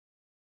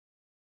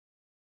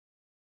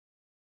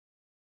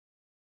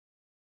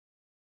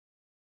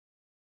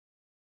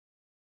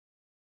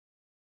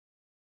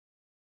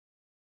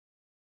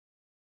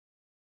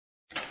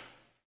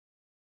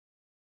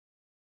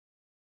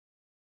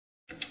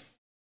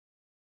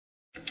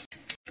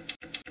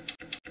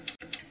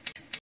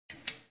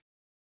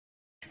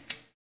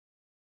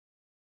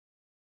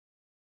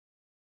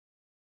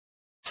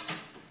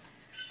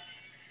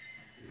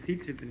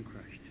seats have been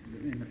crushed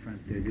in the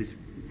front there. There's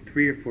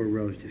 3 or 4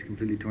 rows just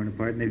completely torn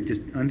apart, and they've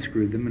just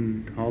unscrewed them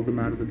and hauled them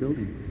out of the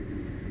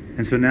building.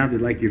 And so now,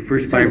 like, your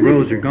first 5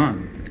 rows are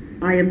gone.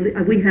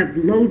 We have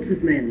loads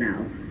of men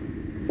now,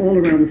 all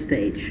around the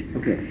stage.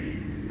 Okay.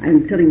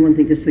 I'm telling you one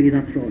thing just so you're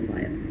not thrown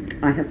by it.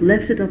 I have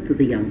left it up to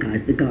the young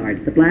guys, the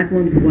guards, the black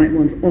ones, the white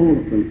ones, all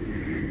of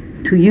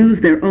them, to use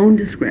their own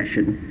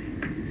discretion.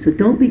 So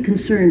don't be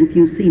concerned if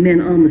you see men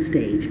on the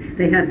stage.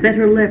 They have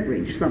better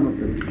leverage, some of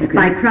them,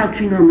 by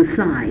crouching on the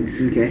sides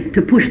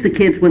to push the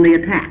kids when they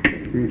attack.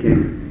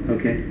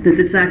 Okay. That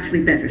it's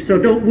actually better. So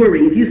don't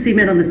worry. If you see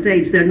men on the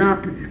stage, they're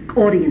not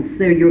audience,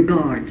 they're your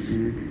guards.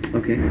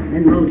 Okay.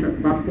 And loads of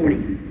them, about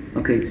 40.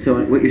 Okay,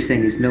 so what you're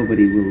saying is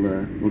nobody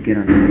will get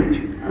on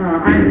stage.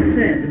 I have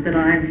said that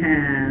I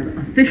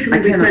have officially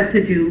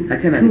requested you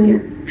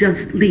to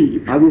just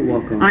leave. I will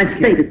walk on. I've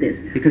stated this.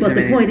 But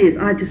the point is,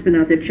 I've just been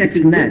out there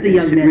checking with the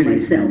young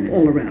men myself,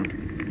 all around.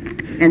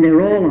 And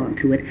they're all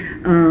onto it.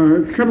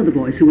 Some of the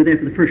boys who were there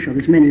for the first show,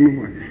 there's many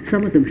more,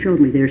 some of them showed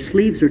me their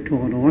sleeves are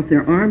torn off,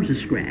 their arms are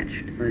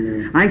scratched. I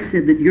know. I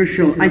said that your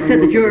shoulder, I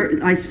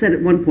said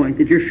at one point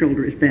that your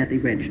shoulder is badly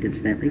wrenched,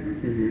 incidentally,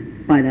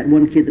 by that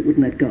one kid that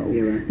wouldn't let go.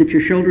 Yeah, right. That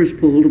your shoulder is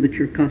pulled and that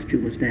your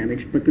costume was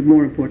damaged, but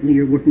more importantly,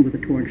 you're working with a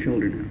torn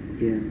shoulder now.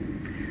 Yeah.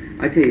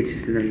 I tell you, it's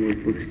just an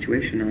unbelievable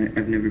situation.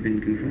 I've never been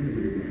confronted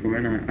with it before,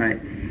 and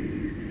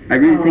I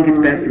really think it's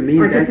bad for me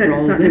and bad for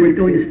all of them.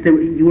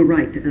 You were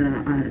right. They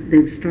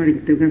were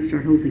going to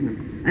start hosing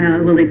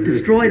them. Well, they've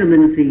destroyed a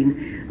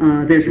limousine.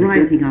 There's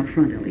rioting out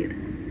front, Elliot.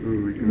 Oh,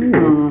 my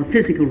God.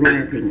 Physical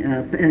rioting,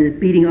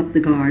 beating up the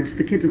guards.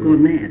 The kids are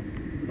going mad.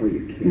 Oh, you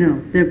can't.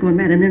 No, they're going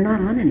mad, and they're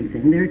not on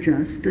anything. They're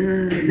just,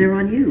 they're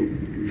on you.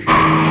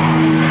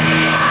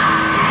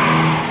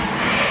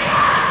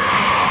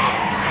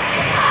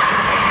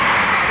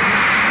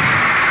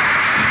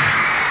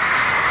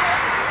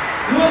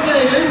 You want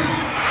David?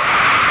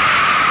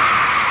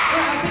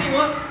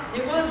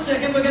 In 1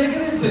 second, we're going to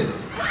get into it. First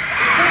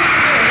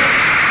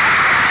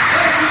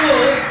of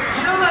all,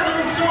 you know that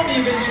little song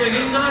you've been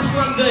singing, Nice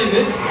One,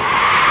 David?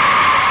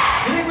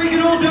 You think we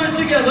can all do it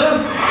together?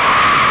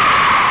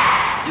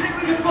 Do you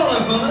think we can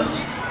follow, fellas?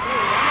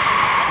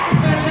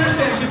 It's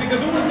fantastic, actually, because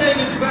all of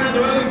David's band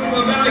are over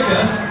from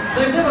America.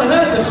 They've never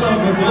heard the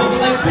song before, but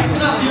they've picked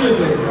it up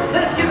beautifully.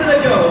 Let's give it a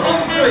go.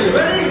 On 3.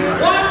 Ready?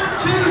 1,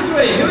 2,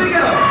 3. Here we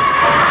go.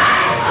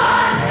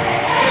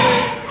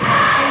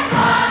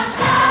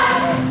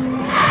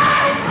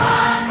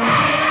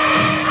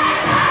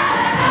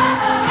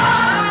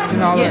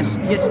 Yes,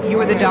 you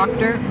were the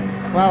doctor?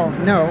 Well,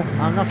 no,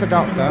 I'm not a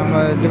doctor. I'm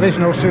a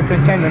divisional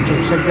superintendent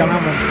at St. John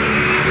Hammond.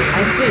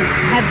 I see.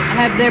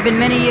 Have there been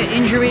many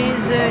injuries?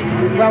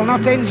 Well,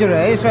 not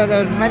injuries.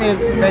 Many have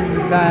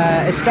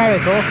been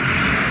hysterical,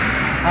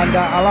 and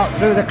a lot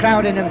through the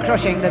crowding and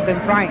crushing. They've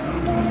been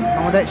frightened,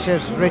 and which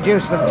has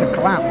reduced them to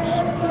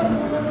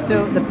collapse.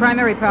 So the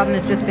primary problem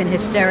has just been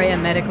hysteria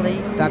medically?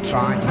 That's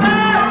right.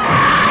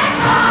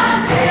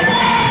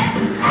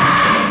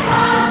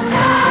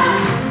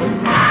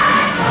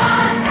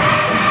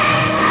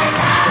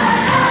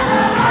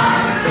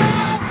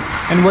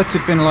 And what's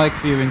it been like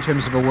for you in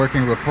terms of a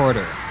working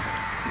reporter?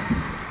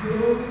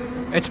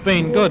 It's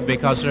been good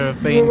because there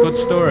have been good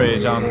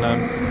stories on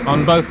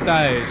both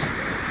days.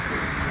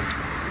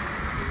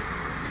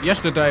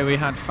 Yesterday we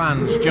had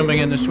fans jumping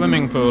in the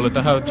swimming pool at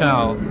the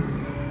hotel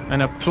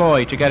in a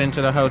ploy to get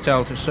into the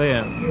hotel to see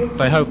him.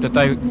 They hoped that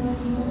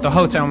the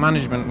hotel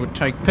management would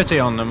take pity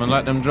on them and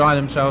let them dry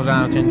themselves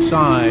out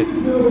inside.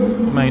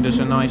 It made us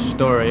a nice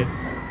story.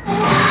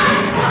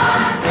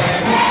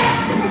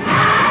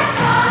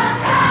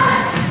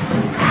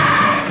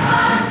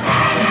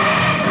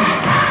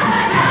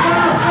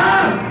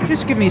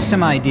 Just give me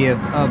some idea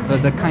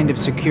of the kind of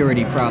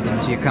security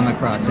problems you come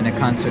across in a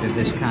concert of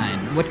this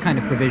kind. What kind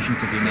of provisions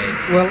have you made?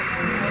 Well,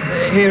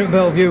 here at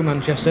Bellevue,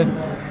 Manchester,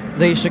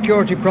 the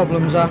security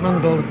problems are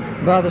handled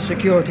by the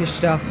security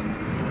staff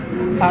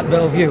at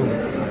Bellevue.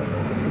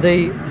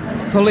 The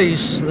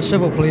police, the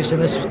civil police in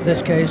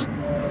this case,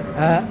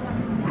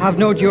 have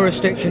no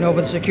jurisdiction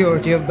over the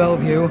security of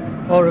Bellevue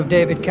or of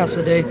David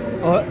Cassidy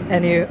or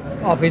any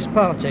of his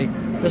party.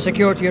 The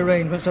security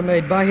arrangements are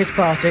made by his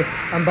party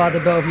and by the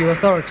Bellevue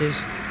authorities.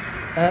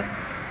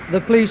 The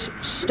police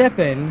step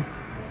in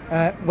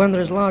when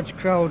there is large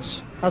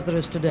crowds, as there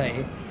is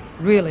today,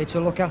 really to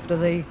look after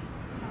the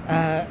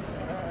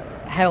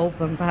health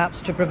and perhaps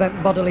to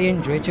prevent bodily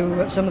injury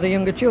to some of the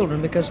younger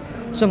children, because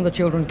some of the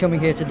children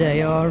coming here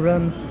today are,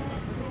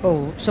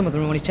 some of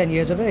them are only 10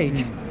 years of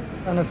age.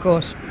 And of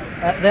course,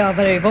 they are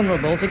very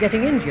vulnerable to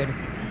getting injured.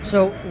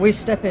 So we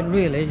step in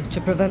really to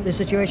prevent the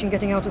situation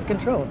getting out of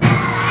control.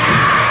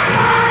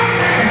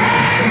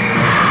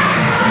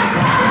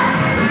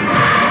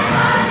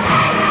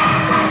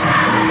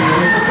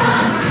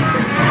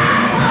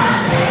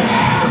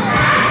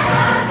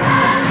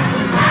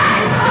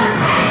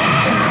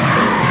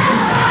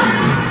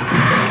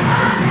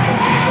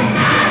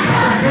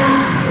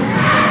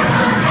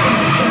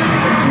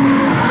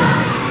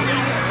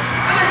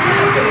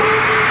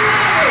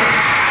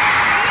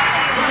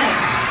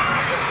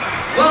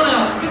 Well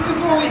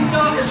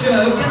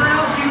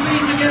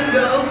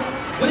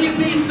Will you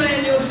please stay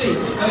in your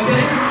seats,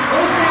 okay?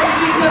 All stay in your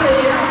seats over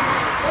here.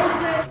 All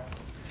stay...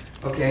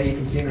 Okay, you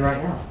can see me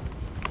right now.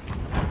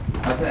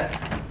 How's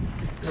that?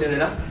 Soon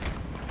enough?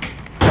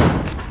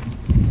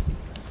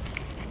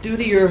 Due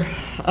to your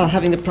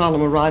having the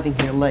problem arriving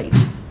here late,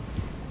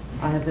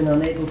 I have been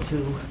unable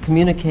to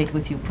communicate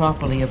with you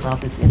properly about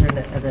this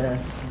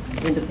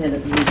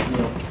independent news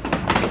deal.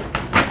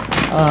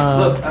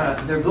 Look,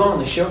 they're blowing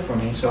the show for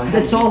me, so I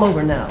had It's all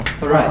over now.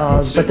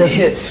 Right, but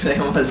there's they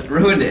almost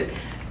ruined it.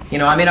 You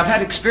know, I mean, I've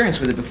had experience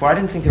with it before. I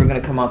didn't think they were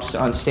going to come up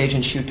on stage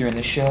and shoot during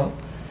the show.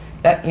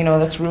 That, you know,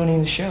 that's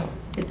ruining the show.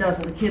 It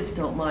doesn't. The kids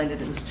don't mind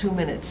it. It was 2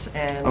 minutes,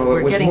 and Oh, it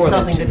we're was getting more than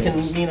something 2 that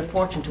minutes. can mean a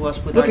fortune to us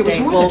with Look, our it was day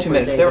more than gold 2 for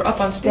minutes. David. They were up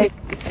on stage.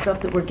 It's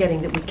stuff that we're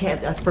getting that we can't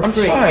for I'm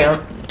free. sorry.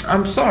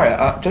 I'm sorry.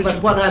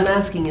 But what I'm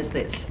asking is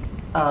this.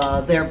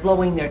 They're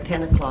blowing their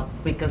 10 o'clock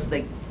because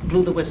they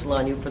blew the whistle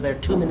on you for their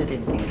 2-minute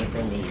interview that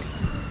they need.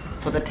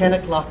 For the 10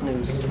 o'clock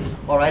news,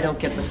 or I don't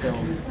get the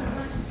film.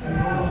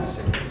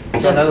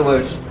 So in other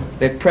words,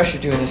 they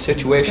pressured you in this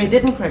situation. They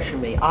didn't pressure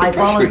me. I You're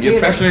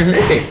volunteered. pressuring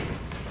me.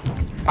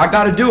 I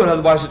got to do it,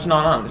 otherwise it's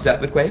not on. Is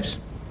that the case?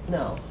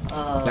 No.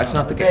 That's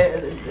not the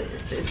case.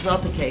 It's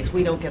not the case.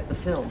 We don't get the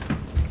film.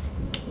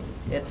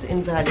 It's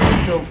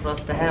invaluable film for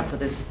us to have for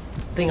this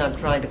thing I'm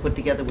trying to put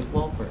together with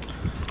Walford.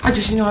 I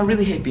just, you know, I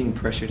really hate being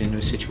pressured into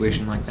a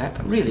situation like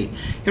that. Really.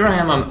 Here I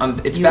am,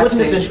 it's You backstage.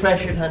 wouldn't have been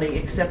pressured, honey,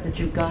 except that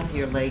you got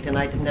here late and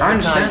I didn't I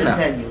have time understand to that.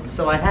 tell you.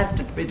 So I have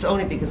to. It's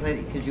only because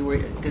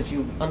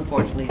you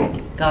unfortunately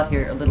got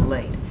here a little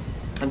late.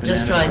 I'm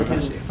just trying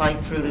to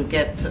fight through to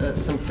get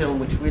some film,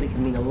 which really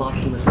can mean a lot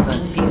to us as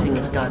I'm piecing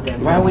this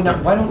goddamn.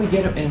 Why don't we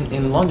get it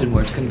in London,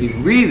 where it's going to be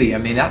really? I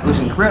mean, that was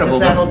incredible.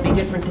 Because that'll be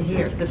different to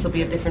here. This will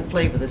be a different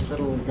flavor. This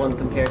little one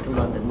compared to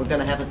London. We're going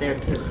to have it there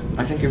too.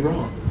 I think you're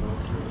wrong.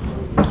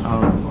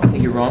 I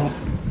think you're wrong,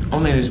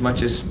 only as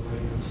much as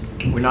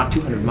we're not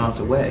 200 miles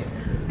away,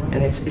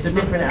 and it's a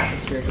different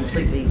atmosphere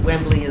completely.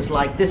 Wembley is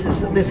like this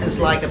is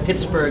like a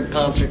Pittsburgh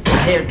concert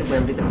compared to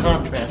Wembley. The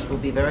contrast will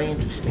be very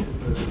interesting.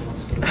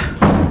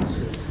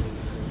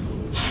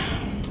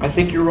 I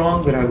think you're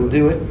wrong, but I will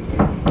do it.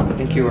 I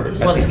think you are.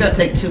 Well, it's going to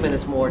take 2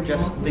 minutes more,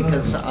 just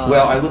because.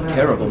 Well, I look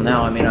terrible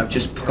now. I mean, I'm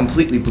just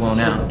completely blown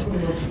out.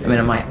 I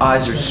mean, my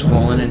eyes are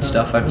swollen and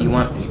stuff. I don't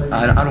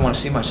want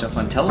to see myself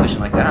on television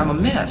like that. I'm a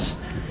mess.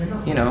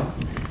 You know,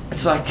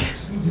 it's like,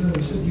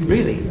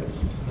 really.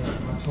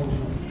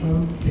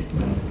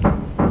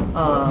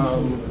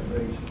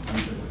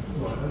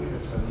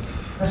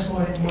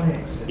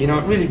 You know,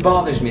 it really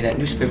bothers me that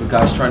newspaper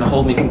guy's trying to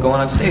hold me from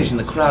going on stage, and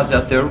the crowd's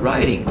out there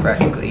rioting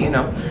practically. You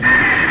know.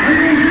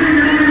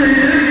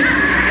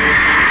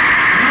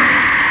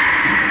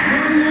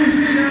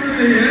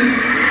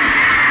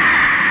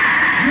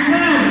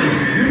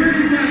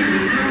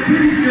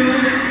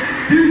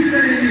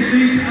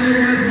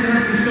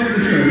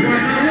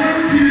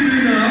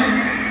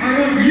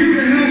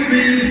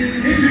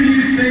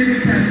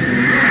 David Cassidy.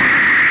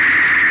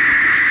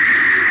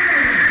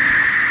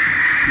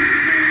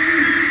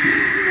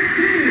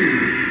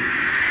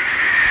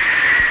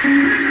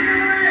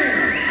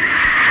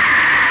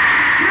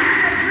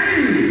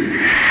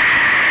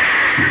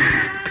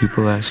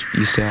 People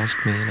used to ask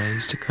me, and I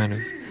used to kind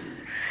of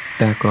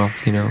back off,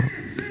 you know,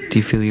 do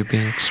you feel you're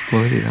being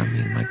exploited? I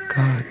mean, my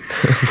God,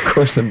 of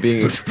course I'm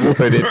being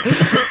exploited.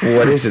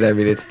 What is it? I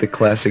mean, it's the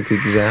classic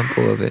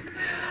example of it.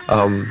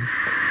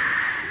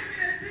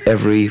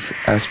 Every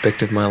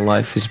aspect of my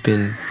life has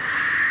been,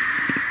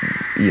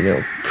 you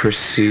know,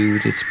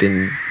 pursued. It's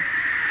been,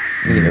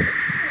 you know,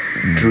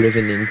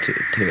 driven into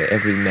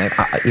every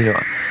you know,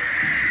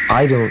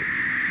 I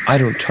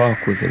don't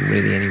talk with them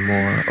really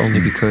anymore, only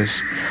because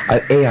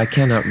I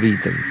cannot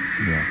read them.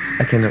 Yeah.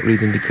 I cannot read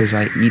them because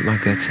I eat my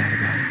guts out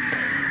about it.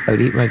 I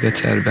would eat my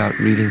guts out about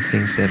reading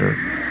things that are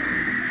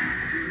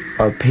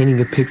painting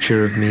a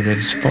picture of me that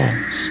is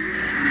false.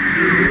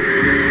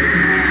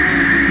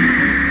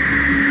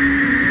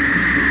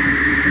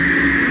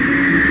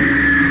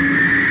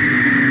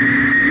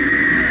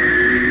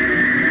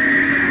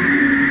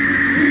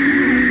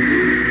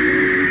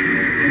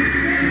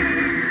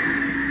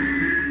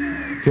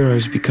 Here I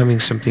was becoming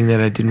something that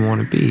I didn't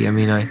want to be. I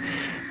mean,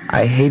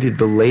 I hated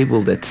the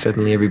label that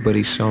suddenly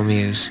everybody saw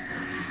me as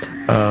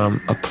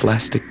a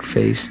plastic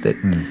face that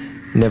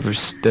never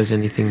does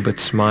anything but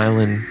smile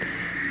and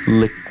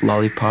lick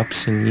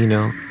lollipops and, you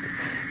know,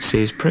 say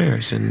his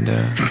prayers. And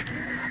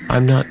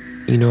I'm not,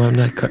 you know, I'm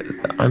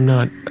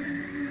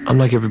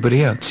like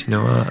everybody else, you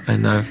know,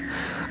 and I've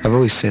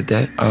always said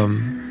that.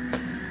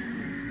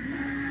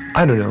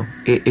 I don't know.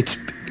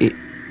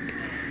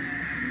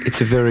 It's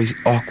a very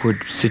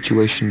awkward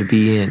situation to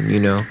be in,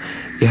 you know.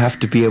 You have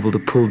to be able to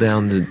pull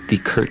down the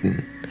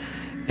curtain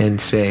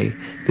and say,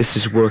 this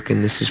is work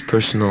and this is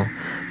personal,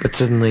 but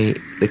suddenly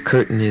the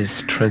curtain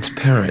is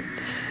transparent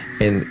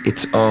and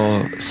it's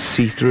all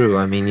see-through.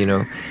 I mean, you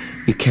know,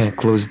 you can't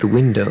close the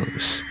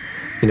windows.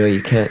 You know,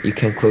 you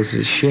can't close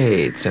the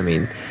shades. I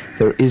mean,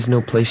 there is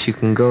no place you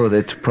can go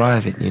that's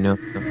private, you know.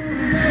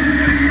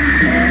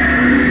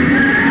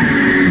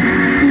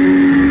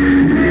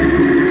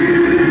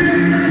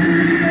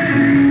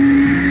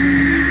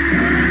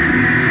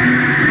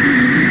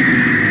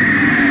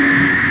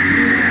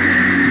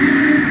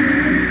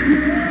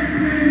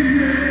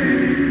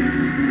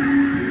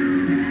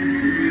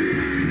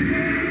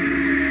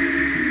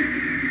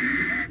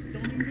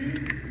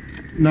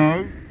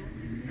 No.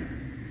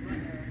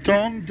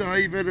 Don,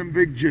 David and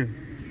Big Jim.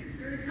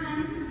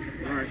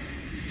 All right.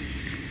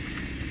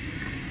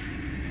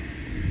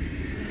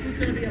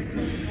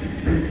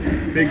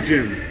 Big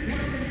Jim.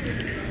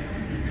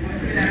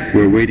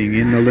 We're waiting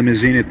in the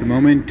limousine at the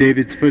moment.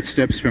 David's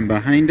footsteps from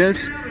behind us.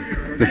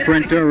 The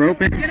front door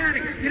opens.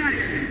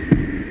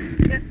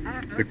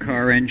 The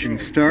car engine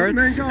starts,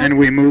 and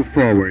we move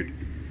forward.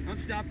 Don't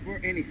stop for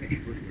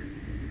anything.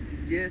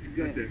 Just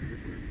go.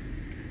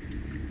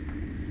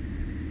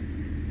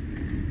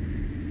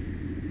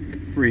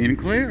 Free and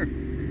clear.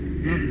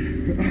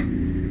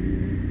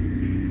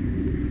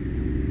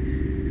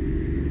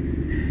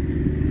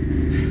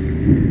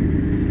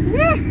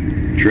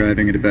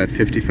 Driving at about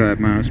 55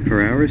 miles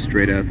per hour,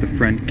 straight out the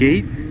front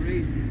gate.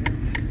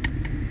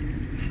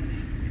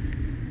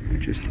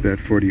 Just about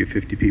 40 or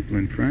 50 people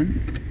in front.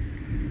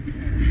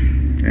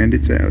 And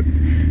it's out.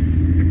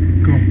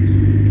 Go.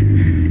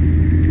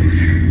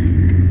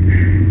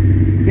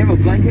 You have a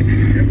blanket?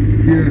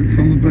 Yeah, it's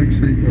on the back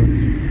seat though.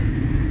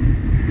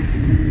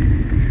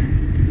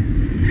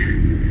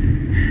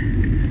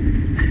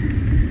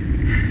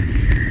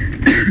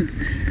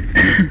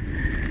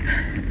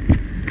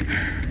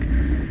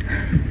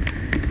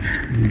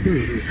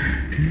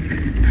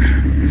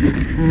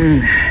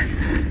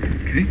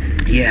 Okay.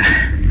 Yeah.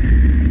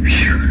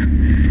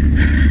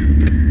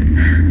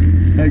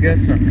 I got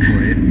something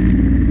for you.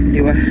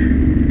 You what?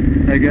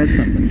 I got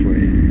something for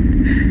you.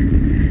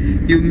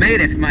 You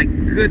made it, my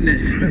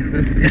goodness.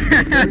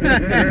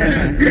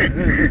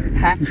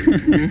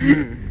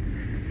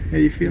 How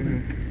you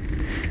feeling?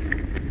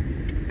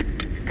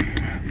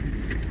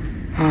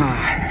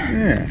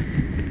 Yeah.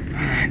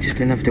 Just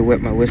enough to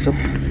wet my whistle.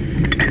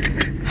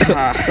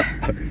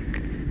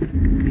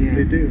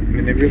 They do. I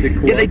mean, they really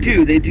cool. Yeah, they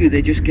do. They do.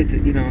 They just get the,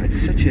 you know,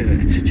 it's such a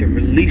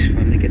release for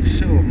them. They get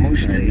so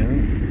emotionally,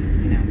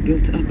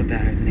 built up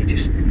about it, and they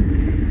just, I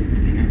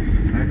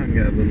hung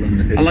out a little on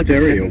the like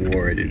hysteria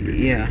ward.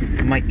 Yeah,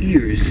 my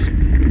ears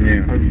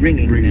Yeah. are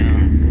ringing now.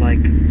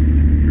 Like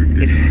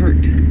it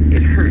hurt.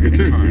 It hurt at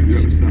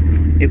times.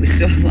 It was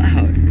so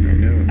loud. I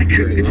know. I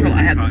couldn't control.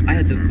 I had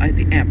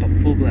the amp up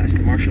full blast,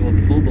 the Marshall up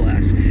full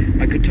blast,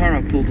 my guitar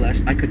up full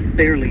blast. I could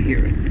barely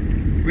hear it.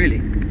 Really.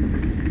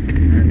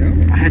 I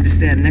know. I had to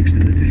stand next to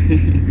the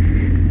thing.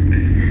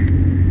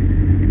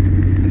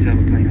 Let's have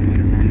a playing on my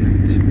long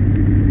notes.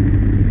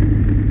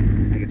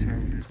 My guitar.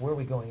 Where are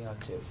we going out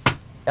to?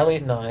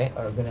 Elliot and I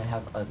are going to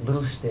have a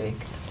little steak,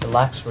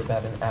 relax for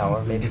about an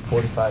hour, maybe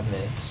 45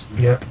 minutes.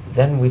 Yeah.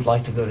 Then we'd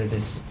like to go to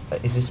this,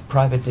 is this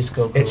private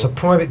disco? It's a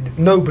private,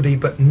 nobody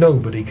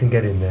can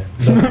get in there.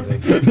 Nobody.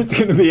 It's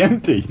going to be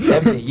empty.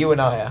 Empty, you and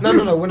I are.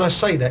 No, when I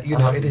say that, you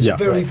know, it is Yeah.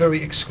 very,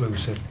 very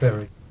exclusive,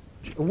 very.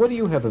 What do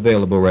you have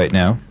available right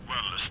now? Well,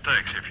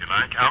 steaks, if you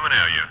like. How many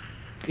are you?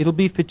 It'll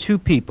be for 2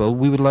 people.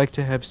 We would like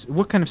to have...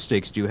 What kind of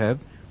steaks do you have?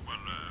 Well,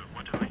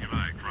 whatever you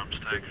like. Rump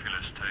steak,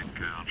 filet steak,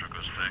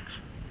 entrecôte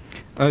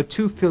steaks.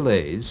 2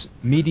 fillets,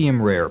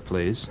 medium rare,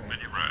 please.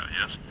 Medium rare,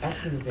 yes.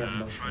 Ask them if they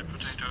have Fried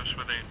mushrooms. potatoes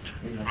with it.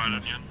 Fried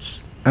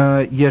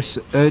onions. Yes,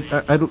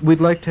 we'd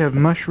like to have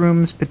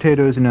mushrooms,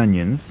 potatoes, and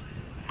onions.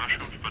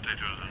 Mushrooms,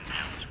 potatoes, and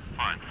onions.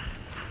 Fine.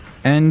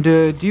 And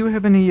do you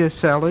have any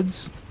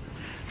salads?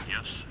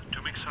 Yes.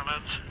 2 big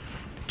salads.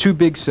 2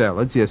 big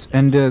salads, yes.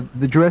 And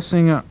the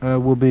dressing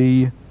will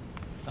be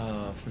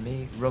For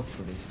me,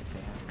 Roquefort is if they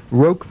have.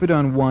 Roquefort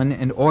on one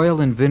and oil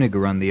and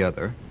vinegar on the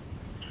other.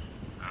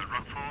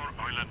 Roquefort,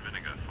 oil and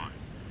vinegar. Fine.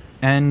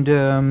 And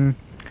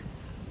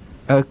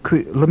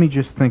let me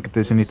just think if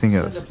there's anything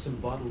else. Send up some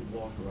bottled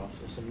water also,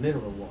 some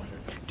mineral water.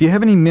 Do you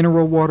have any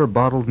mineral water,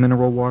 bottled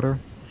mineral water?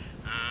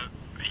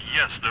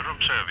 Yes, the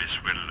room service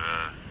will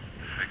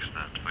fix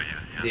that for you.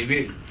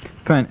 Yes.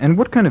 Fine. And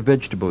what kind of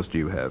vegetables do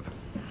you have?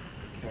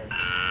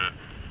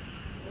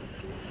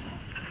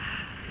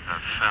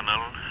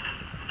 Fennel.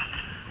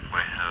 We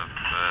have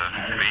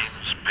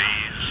beans,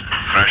 peas,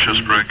 fresh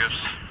asparagus.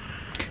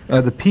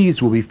 The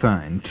peas will be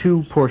fine.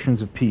 2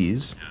 portions of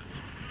peas.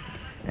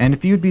 And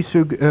if you'd be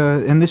so...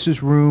 and this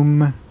is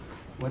room...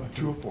 What,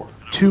 204?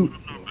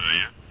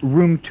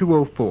 Room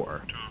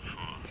 204.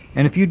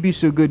 And if you'd be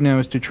so good now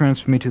as to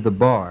transfer me to the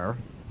bar...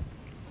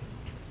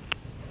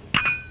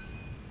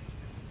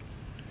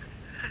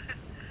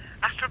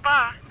 After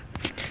bar?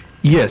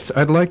 Yes,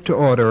 I'd like to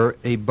order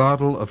a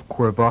bottle of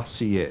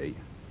Courvoisier.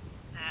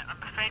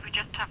 I'm afraid we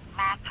just have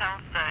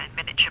Martel's in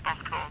miniature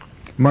bottle.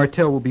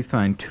 Martel will be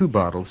fine. 2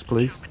 bottles,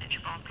 please. 2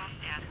 miniature bottles,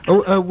 yes.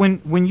 Oh,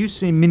 when you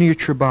say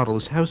miniature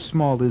bottles, how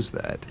small is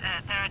that?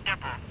 They're a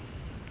double.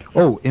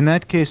 Oh, in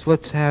that case,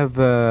 let's have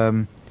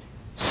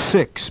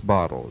 6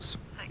 bottles.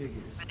 6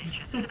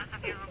 miniatures. Can I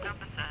have your room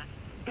number,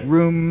 sir?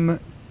 Room...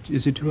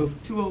 Is it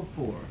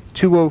 204.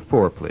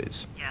 204,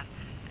 please. Yes.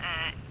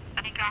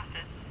 Any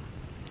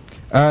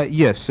glasses?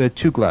 Yes,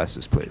 2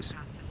 glasses, please.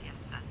 Yes,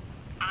 sir.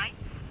 Ice?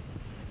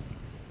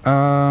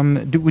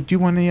 Would you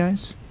want any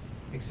ice?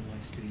 Make some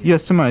ice too.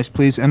 Yes, some ice,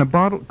 please. And a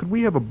bottle... Could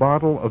we have a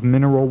bottle of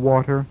mineral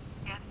water?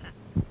 Yes,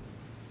 sir.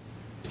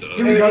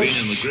 Been in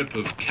the grip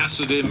of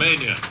Cassidy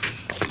mania.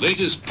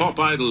 Latest pop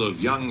idol of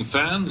young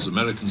fans,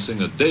 American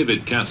singer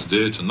David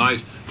Cassidy,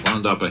 tonight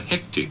wound up a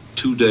hectic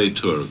 2-day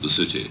tour of the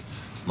city.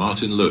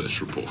 Martin Lewis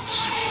reports.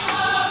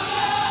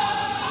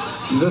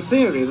 The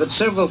theory that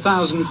several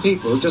thousand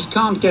people just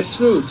can't get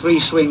through 3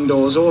 swing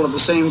doors all at the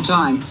same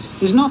time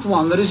is not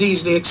one that is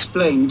easily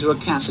explained to a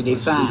Cassidy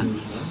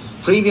fan.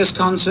 Previous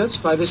concerts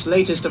by this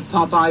latest of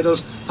pop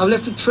idols have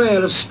left a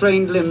trail of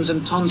strained limbs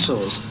and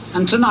tonsils,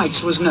 and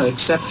tonight's was no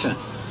exception.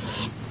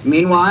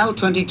 Meanwhile,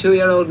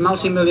 22-year-old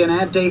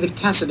multimillionaire David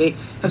Cassidy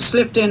had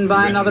slipped in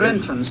by another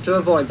entrance to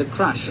avoid the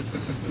crush.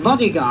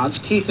 Bodyguards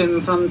keep him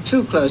from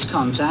too close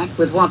contact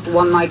with what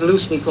one might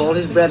loosely call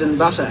his bread and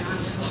butter.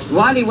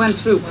 While he went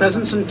through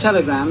presents and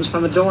telegrams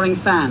from adoring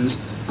fans,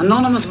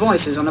 anonymous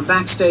voices on a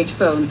backstage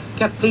phone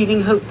kept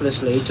pleading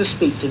hopelessly to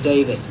speak to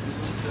David.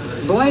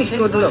 Boyish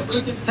good looks,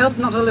 helped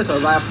not a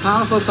little by a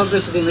powerful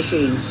publicity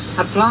machine,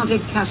 have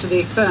planted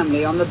Cassidy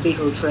firmly on the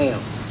Beatle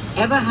trail.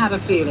 Ever had a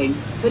feeling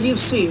that you've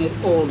seen it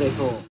all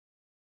before?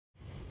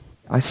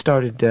 I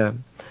started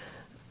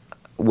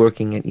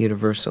working at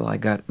Universal. I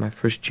got my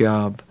first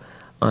job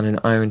on an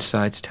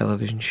Ironsides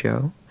television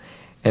show,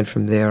 and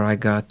from there I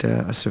got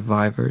a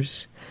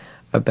Survivors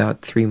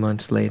about 3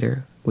 months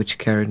later, which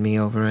carried me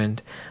over,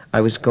 and I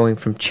was going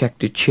from check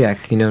to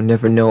check, you know,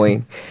 never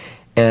knowing.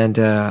 And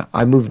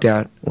I moved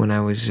out when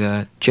I was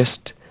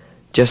just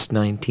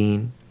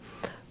 19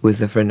 with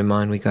a friend of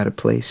mine. We got a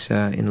place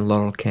in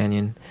Laurel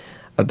Canyon,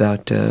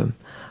 about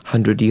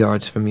 100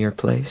 yards from your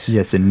place.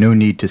 Yes, and no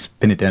need to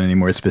pin it down any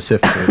more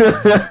specifically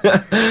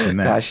than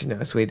that. Gosh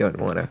knows, we don't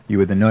want to. You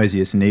were the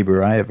noisiest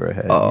neighbor I ever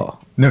had. Oh.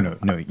 No.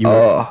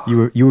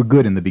 You were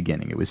good in the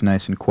beginning. It was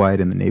nice and quiet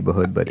in the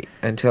neighborhood, but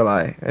until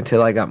I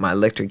got my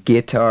electric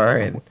guitar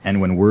and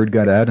when word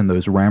got out and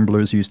those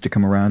ramblers used to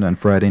come around on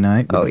Friday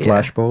night with the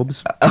flash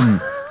bulbs.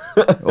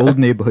 Old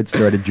neighborhood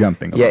started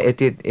jumping. Yeah, it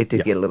did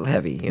get a little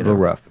heavy, you know. A little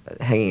rough.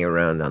 Hanging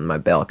around on my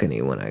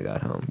balcony when I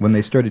got home. When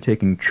they started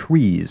taking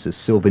trees as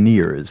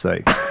souvenirs,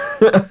 like.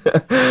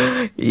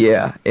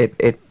 Yeah,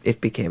 it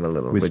became a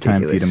little ridiculous. It was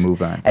time for you to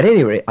move on. At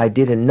any rate, I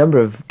did a number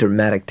of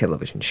dramatic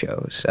television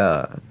shows,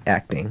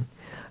 acting.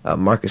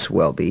 Marcus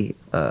Welby,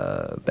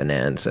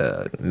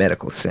 Bonanza,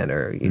 Medical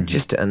Center,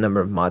 just a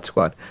number of Mod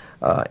Squad.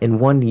 In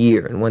 1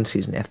 year, in one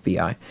season,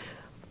 FBI.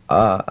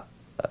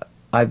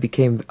 I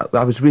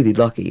was really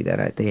lucky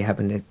that they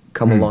happened to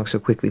come along so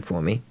quickly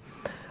for me.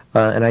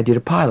 And I did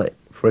a pilot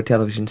for a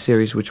television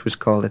series which was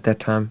called, at that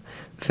time,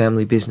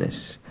 Family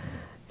Business.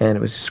 And it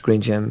was a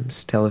Screen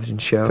Gems television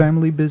show.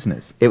 Family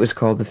Business? It was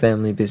called The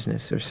Family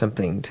Business, or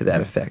something to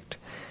that effect.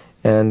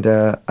 And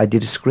I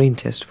did a screen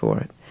test for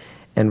it.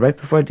 And right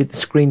before I did the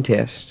screen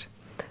test,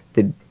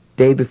 the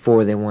day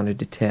before they wanted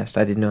to test,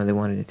 I didn't know they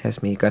wanted to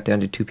test me. It got down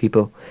to 2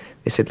 people.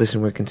 They said,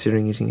 listen, we're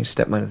considering using your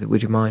stepmother.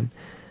 Would you mind?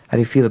 How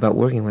do you feel about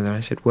working with her?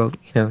 I said, well,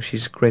 you know,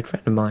 she's a great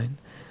friend of mine.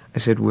 I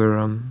said, we're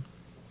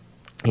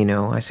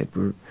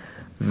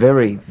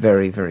very,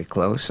 very, very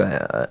close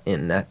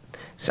in that.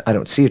 I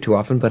don't see her too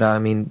often, but I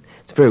mean,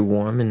 it's very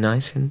warm and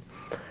nice. And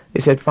they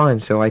said, fine.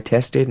 So I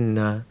tested, and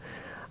a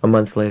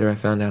month later I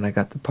found out I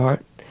got the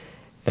part.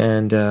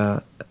 And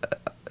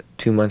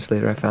 2 months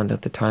later I found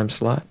out the time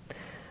slot.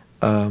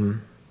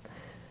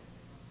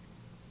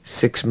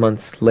 6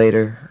 months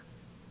later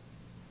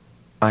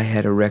I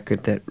had a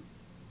record that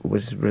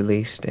was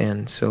released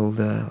and sold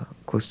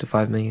close to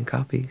 5 million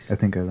copies. I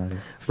think I read it.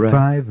 Right.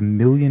 5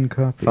 million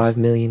copies? 5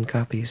 million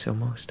copies,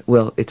 almost.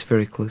 Well, it's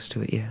very close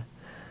to it, yeah.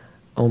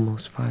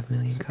 Almost 5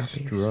 million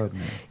copies.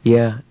 Extraordinary.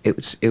 Yeah, it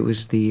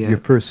was the... your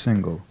first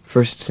single?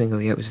 First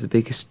single, yeah. It was the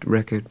biggest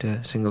record,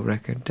 single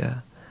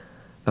record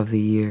of the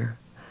year.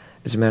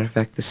 As a matter of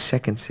fact, the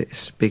second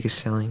biggest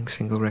selling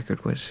single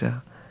record was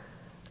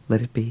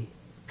Let It Be.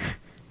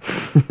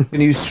 We're going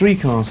to use 3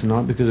 cars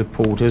tonight because of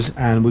porters,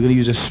 and we're going to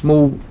use a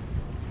small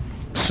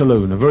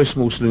saloon, a very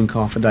small saloon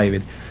car for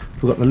David.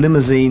 We've got the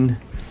limousine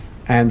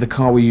and the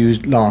car we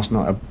used last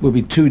night. Will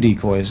be 2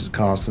 decoys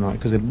cars tonight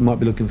because they might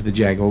be looking for the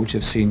Jaguar, which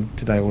they've seen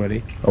today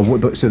already.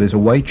 Oh, so there's a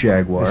white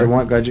Jaguar. There's a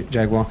white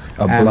Jaguar.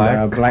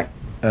 A black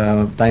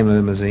Daimler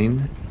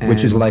limousine.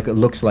 Which is like, it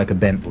looks like a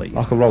Bentley.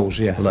 Like a Rolls,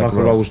 yeah. Like a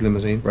Rolls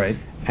limousine. Right.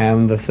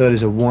 And the third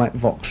is a white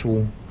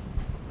Vauxhall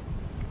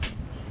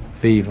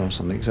Viva or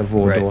something. It's a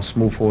 4-door,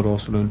 small 4-door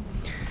saloon.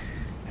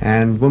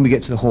 And when we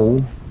get to the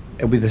hall,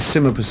 it'll be the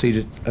similar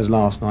procedure as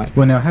last night.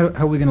 Well, now, how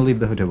are we going to leave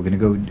the hotel? We're going to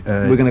go...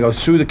 we're going to go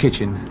through the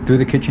kitchen. Through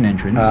the kitchen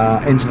entrance.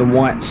 Into the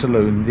white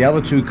saloon. The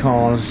other 2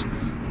 cars,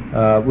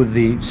 with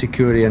the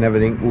security and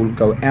everything, will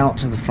go out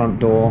to the front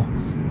door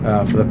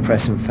for the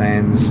press and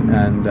fans.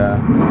 And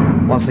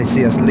once they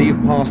see us leave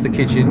past the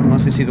kitchen,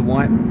 once they see the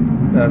white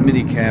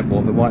minicab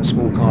or the white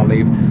small car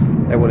leave,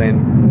 they will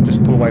then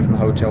just pull away from the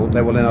hotel.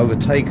 They will then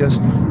overtake us.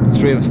 The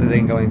 3 of us will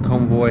then go in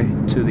convoy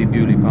to the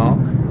Bewley Park,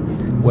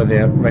 where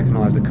they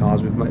recognise the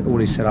cars. We've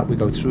already set up. We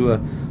go through a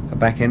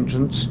back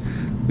entrance.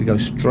 We go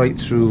straight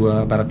through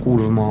about a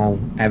 1/4 mile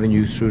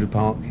avenue through the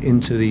park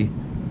into the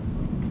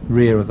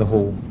rear of the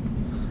hall.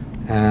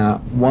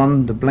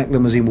 The black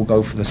limousine will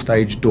go for the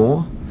stage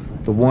door.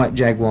 The white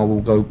Jaguar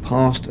will go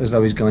past as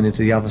though he's going into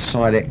the other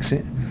side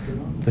exit.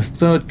 The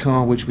third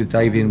car, which with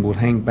Dave in, will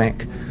hang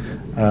back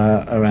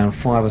around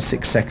 5 or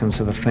 6 seconds,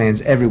 so the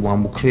fans,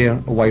 everyone will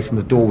clear away from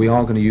the door we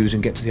are going to use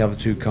and get to the other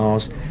 2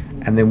 cars,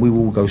 and then we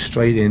will go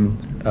straight in.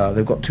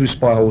 They've got 2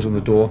 spy holes on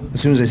the door.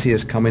 As soon as they see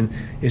us coming,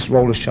 it's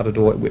roller shutter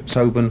door, it whips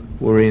open,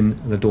 we're in,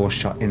 and the door's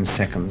shut in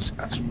seconds.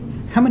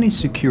 How many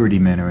security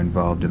men are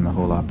involved in the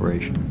whole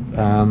operation?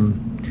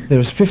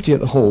 There's 50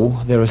 at the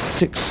hall. There are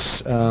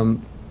 6,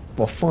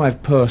 well,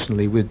 5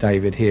 personally with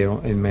David here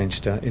in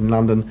Manchester. In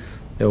London,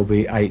 there will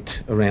be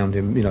 8 around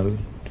him, you know,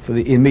 for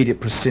the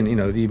immediate vicinity, you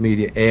know, the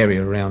immediate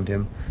area around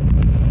him.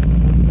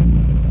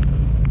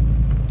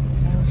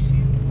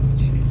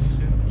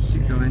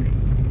 Keep going.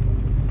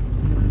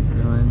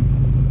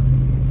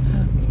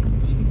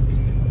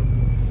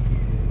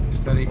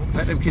 Steady.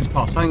 Let them kids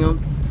pass. Hang on.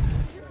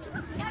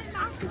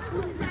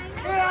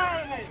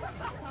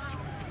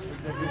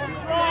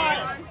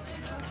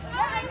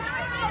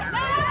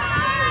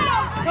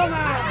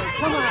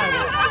 Come on!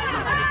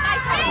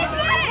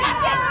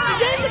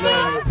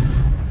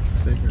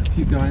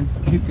 Keep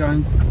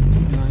going.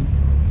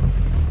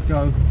 Go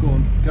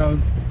on, go.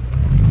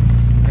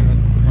 Hang on,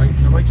 wait,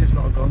 no, wait till it's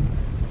not gone.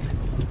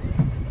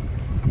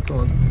 Go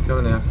on,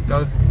 go now,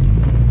 go.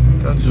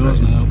 Go,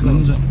 Yours now, go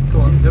on, go on. go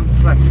on, don't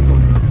flash, go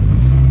on.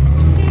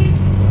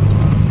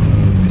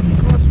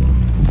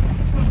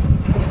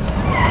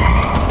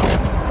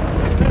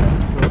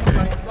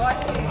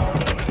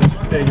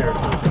 Stay here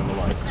until it's on the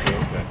lights.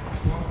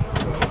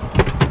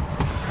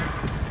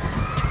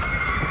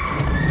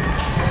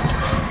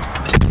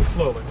 Okay.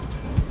 Slowly.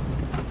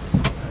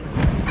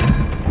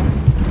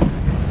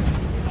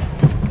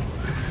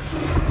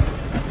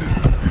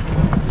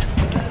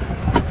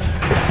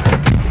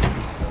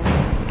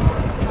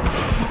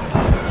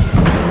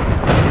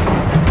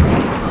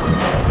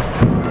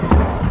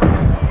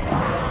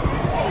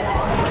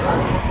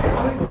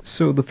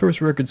 So the first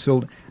record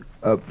sold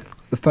the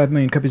 5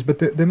 million copies, but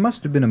there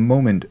must have been a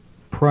moment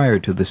prior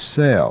to the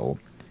sale.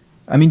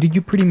 I mean, did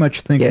you pretty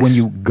much think when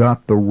you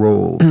got the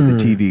role for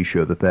the TV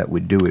show that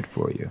would do it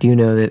for you? Do you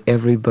know that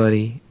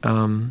everybody,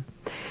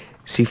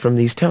 see, from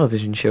these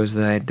television shows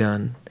that I had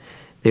done,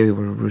 they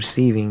were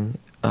receiving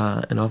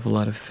an awful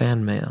lot of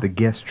fan mail. The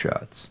guest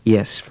shots.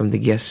 Yes, from the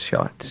guest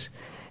shots.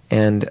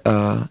 And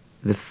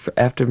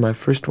after my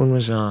first one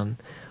was on,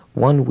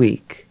 1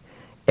 week,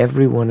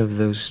 every one of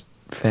those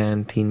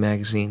fan teen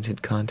magazines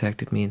had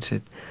contacted me and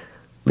said,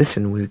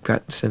 listen, we've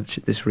got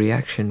this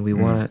reaction, we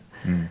want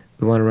to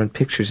run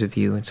pictures of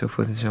you, and so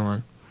forth and so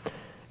on.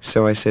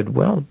 So I said,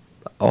 well,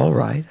 all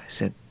right. I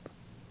said,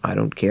 I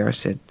don't care. I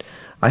said,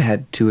 I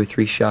had 2 or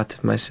 3 shots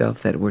of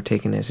myself that were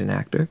taken as an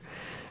actor,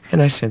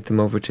 and I sent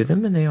them over to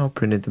them, and they all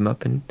printed them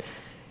up, and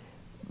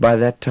by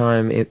that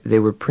time they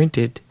were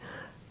printed.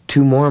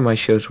 2 more of my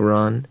shows were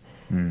on,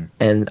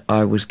 and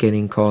I was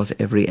getting calls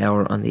every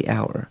hour on the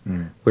hour.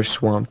 We're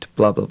swamped,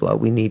 blah, blah, blah.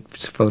 We need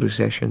photo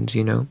sessions,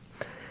 you know.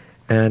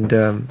 And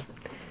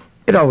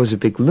it all was a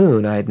big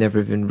loon. I had never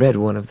even read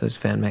one of those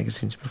fan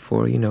magazines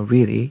before, you know,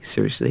 really,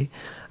 seriously.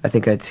 I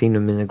think I'd seen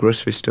them in the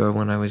grocery store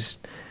when I was,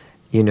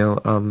 you know,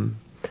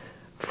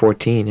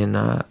 14,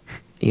 and,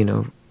 you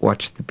know,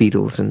 watched the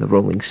Beatles and the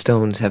Rolling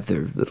Stones have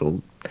their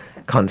little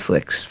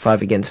conflicts.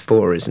 5 against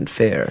 4 isn't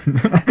fair.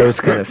 Those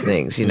kind of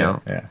things, you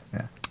know. Yeah.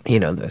 You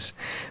know this.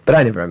 But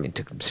I never,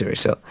 took them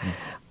serious. So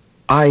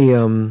I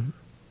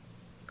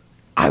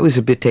was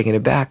a bit taken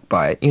aback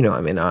by it. You know,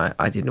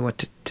 I didn't know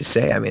what to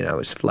say. I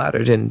was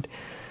flattered. And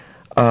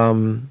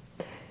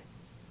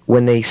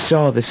when they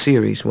saw the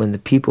series, when the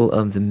people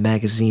of the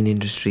magazine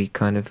industry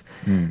kind of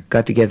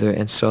got together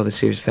and saw the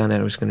series, found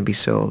out it was going to be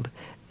sold,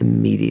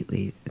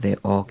 immediately they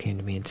all came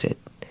to me and said,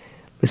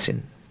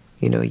 listen,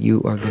 you know,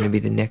 you are going to be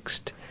the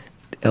next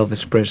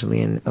Elvis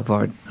Presley of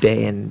our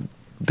day, and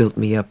built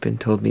me up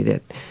and told me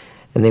that.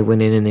 And they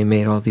went in and they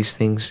made all these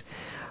things.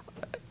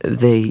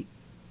 They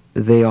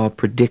all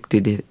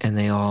predicted it, and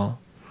they all,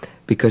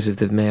 because of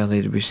the mail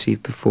they'd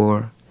received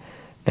before,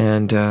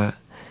 and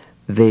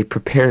they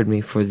prepared me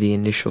for the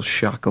initial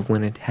shock of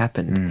when it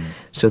happened.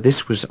 So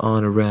this was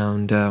on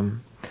around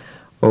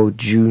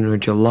June or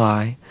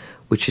July,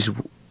 which is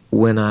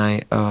when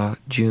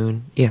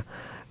June,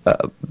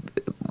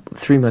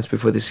 3 months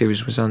before the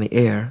series was on the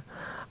air,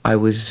 I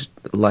was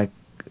like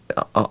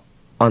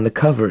on the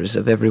covers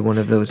of every one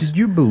of those. Did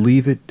you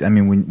believe it? I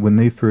mean, when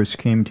they first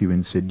came to you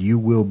and said, you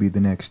will be the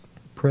next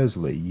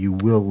Presley, you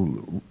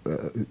will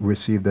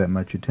receive that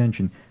much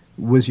attention,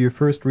 was your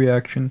first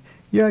reaction,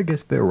 yeah, I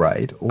guess they're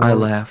right? Or I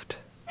laughed.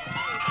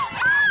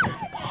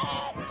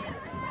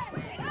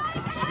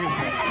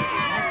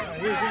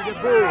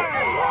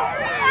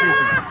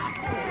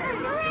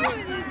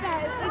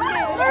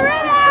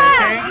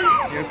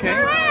 You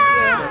okay?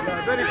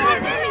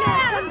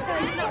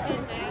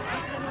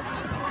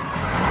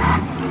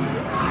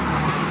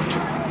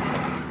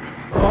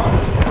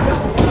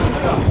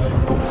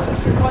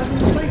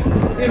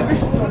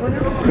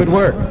 Good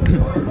work.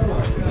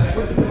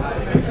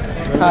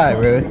 Hi,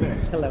 Ruth.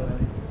 Hello.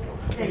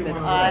 David,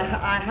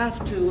 I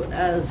have to,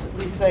 as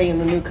we say in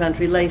the new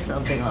country, lay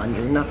something on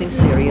you. Nothing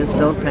serious,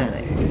 don't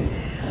panic.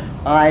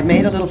 I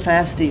made a little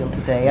fast deal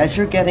today. As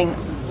you're getting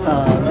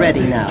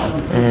ready now,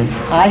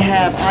 I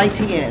have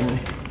ITN,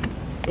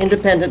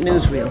 Independent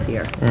Newsreel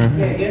here.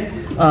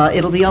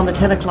 It'll be on the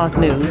 10 o'clock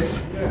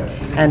news,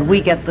 and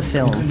we get the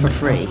film for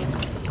free,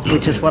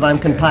 which is what I'm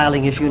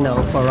compiling, as you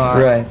know, for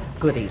our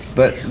goodies.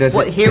 But is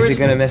it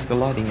going to mess the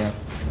lighting up?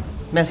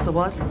 Mess the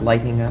what?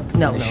 Lighting up?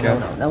 No.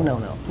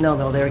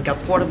 They've got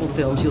portable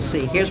films. You'll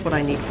see. Here's what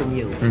I need from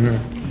you.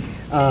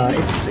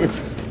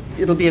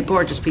 It'll be a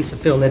gorgeous piece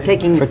of film. They're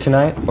taking for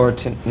tonight or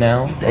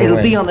now.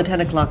 It'll be on the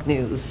 10 o'clock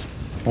news.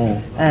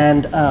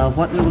 And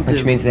what we will do.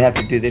 Which means they have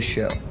to do this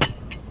show.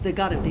 They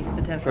got to do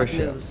the 10 o'clock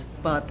news,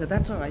 but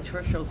that's all right.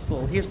 First show's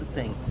full. Here's the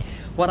thing.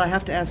 What I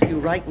have to ask you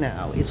right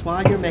now is,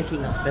 while you're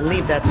making up, and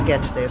leave that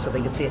sketch there so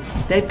they can see it.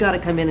 They've got to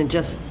come in and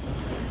just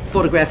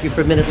photograph you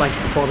for a minute, like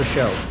before the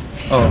show.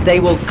 They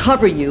will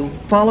cover you,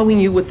 following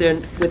you with their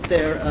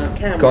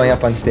cameras. Going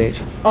up on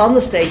stage. On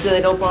the stage, so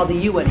they don't bother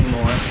you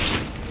anymore.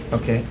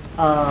 Okay.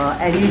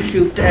 And you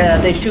shoot.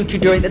 They shoot you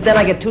during. Then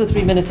I get 2 or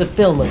 3 minutes of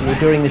film of you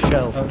during the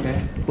show. Okay.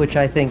 Which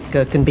I think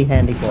can be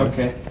handy for us.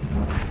 Okay.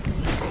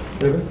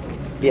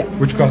 Yeah.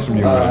 Which costume do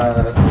you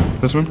wear?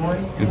 This one?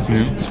 It's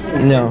new.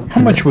 No.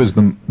 How much was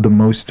the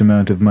most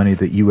amount of money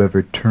that you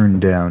ever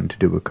turned down to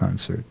do a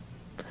concert?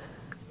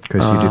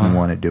 Because you didn't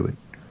want to do it.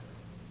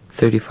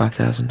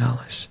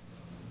 $35,000.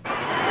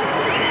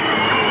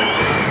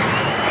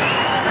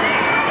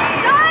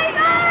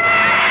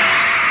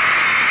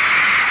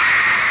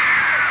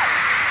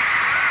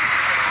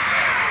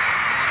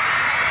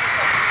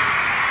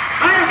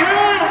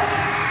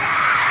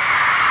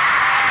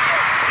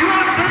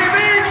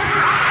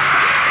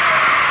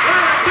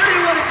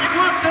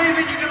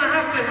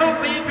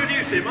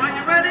 Are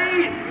you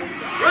ready?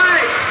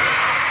 Right.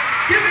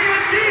 Give me a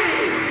D.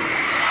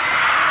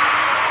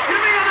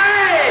 Give me an A.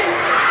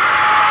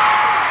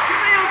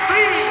 Give me a B.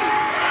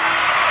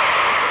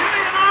 Give me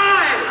an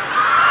I.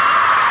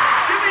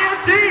 Give me a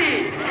D.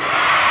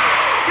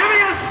 Give me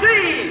a C.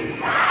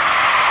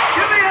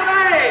 Give me an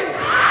A.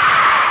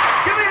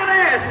 Give me an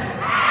S.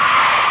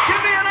 Give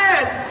me an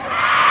S.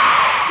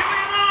 Give me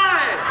an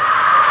I.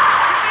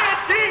 Give me a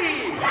D.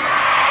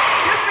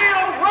 Give me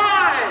a Y.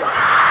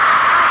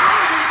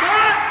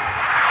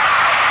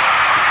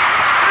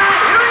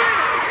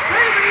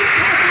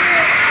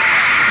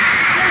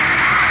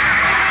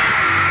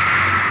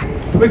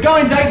 We're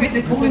going, David.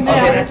 They're calling now.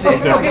 Okay, that's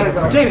it.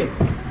 Okay, David.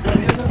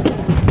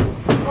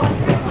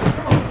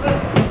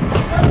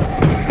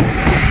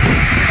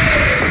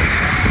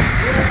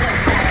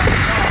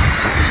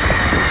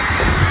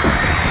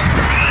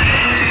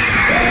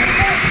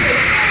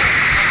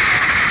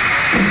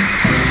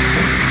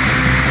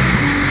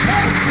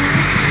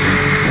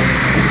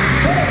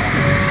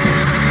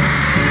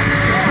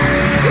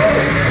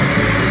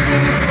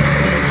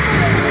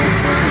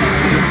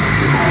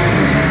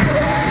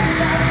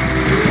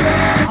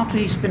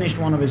 He's finished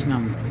one of his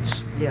numbers.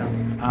 Yeah.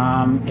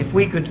 If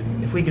we could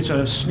sort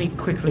of sneak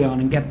quickly on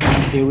and get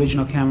down to the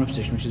original camera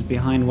position, which is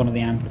behind one of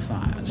the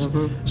amplifiers,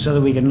 so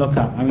that we can look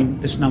up. I mean,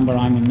 this number,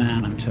 "I'm a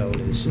Man," I'm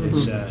told, is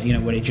you know,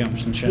 where he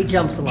jumps and he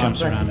jumps a lot. jumps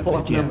That's around the a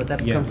fourth bit. number.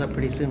 That comes up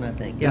pretty soon, I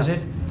think. Is it?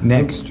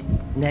 Next.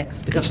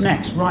 Next. It's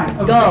next, right.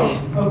 Okay.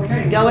 Go.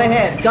 Okay. Go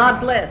ahead. God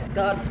bless.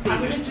 Godspeed.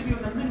 I will interview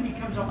him the minute he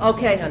comes off.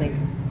 Okay, honey.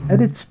 At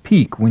its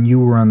peak, when you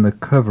were on the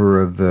cover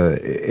of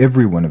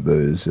every one of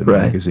those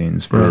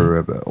magazines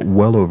for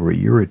well over a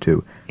year or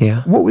two,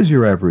 what was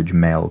your average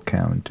mail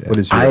count?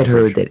 I had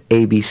heard that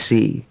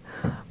ABC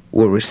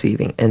were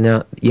receiving, and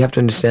now you have to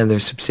understand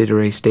there's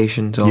subsidiary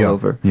stations all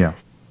over. Yeah.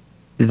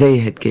 They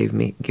had given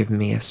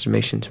me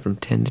estimations from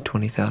 10 to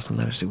 20,000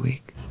 letters a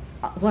week.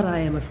 What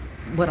I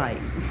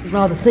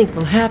rather think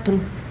will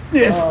happen,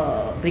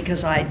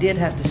 because I did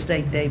have to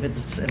state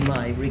David's and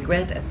my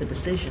regret at the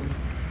decision,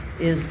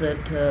 is that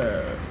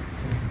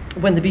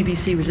when the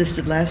BBC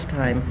resisted last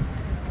time,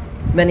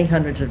 many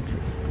hundreds of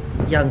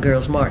young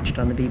girls marched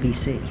on the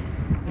BBC.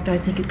 I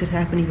think it could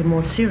happen even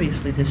more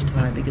seriously this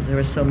time, because there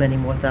are so many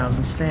more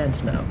thousands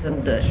fans now.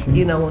 And,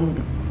 you know,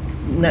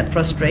 in that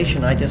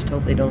frustration, I just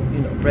hope they don't, you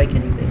know, break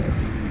anything.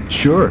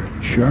 Sure.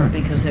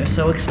 Because they're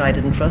so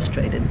excited and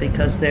frustrated,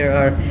 because there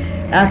are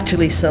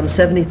actually some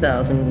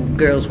 70,000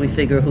 girls, we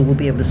figure, who will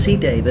be able to see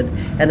David,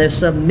 and there's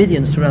some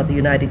millions throughout the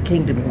United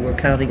Kingdom who are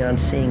counting on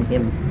seeing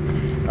him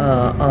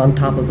on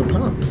Top of the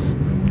Pops.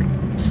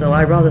 So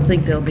I rather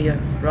think there'll be a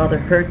rather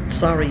hurt,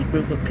 sorry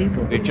group of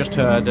people. We just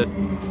heard that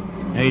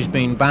he's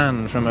been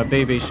banned from a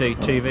BBC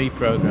TV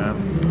programme.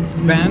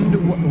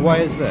 Banned? Why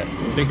is that?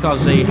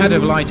 Because the head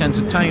of light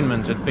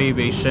entertainment at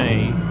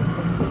BBC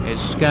is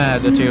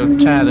scared that he'll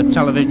tear the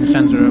television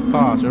centre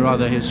apart, or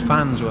rather his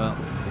fans will.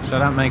 So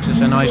that makes us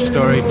a nice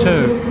story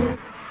too.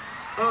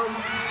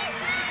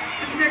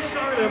 This next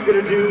song that I'm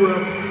going to do,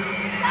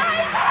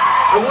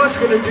 I was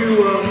going to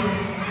do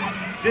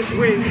this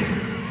week,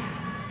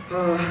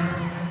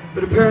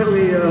 but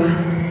apparently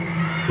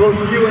both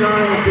you and I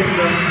have been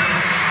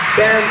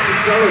banned from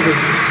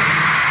television.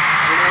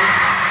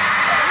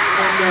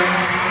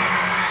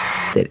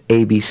 That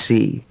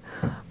ABC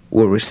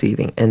were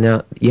receiving. And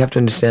now you have to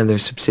understand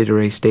there's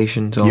subsidiary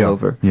stations all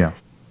over. Yeah.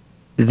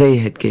 They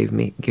had given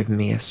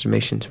me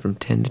estimations from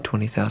 10 to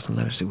 20,000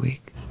 letters a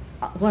week.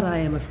 What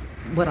I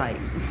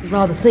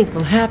rather think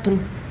will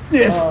happen,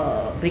 Yes.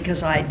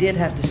 Because I did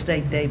have to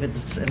state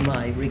David's and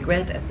my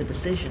regret at the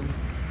decision,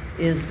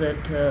 is that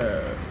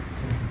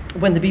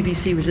when the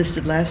BBC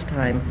resisted last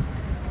time,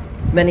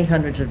 many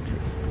hundreds of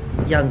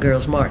young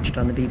girls marched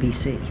on the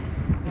BBC.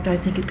 I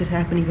think it could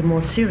happen even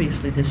more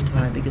seriously this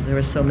time because there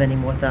are so many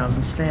more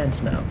thousands fans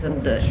now.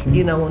 And,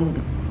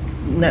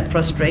 in that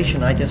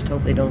frustration, I just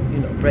hope they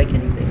don't, break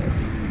anything.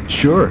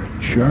 Sure.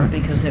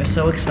 Because they're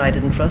so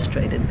excited and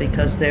frustrated,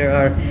 because there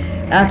are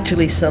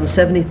actually some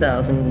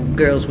 70,000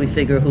 girls, we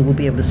figure, who will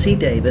be able to see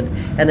David,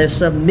 and there's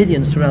some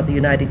millions throughout the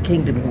United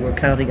Kingdom who are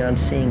counting on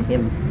seeing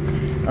him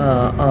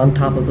on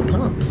Top of the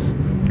Pops.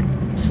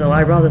 So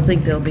I rather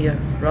think there'll be a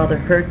rather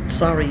hurt,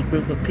 sorry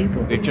group of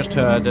people. We've just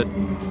heard that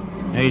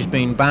he's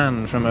been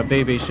banned from a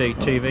BBC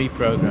TV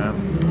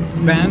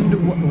programme.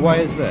 Banned? Why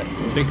is that?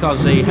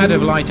 Because the head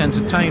of light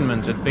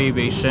entertainment at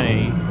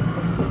BBC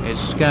is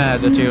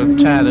scared that he'll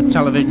tear the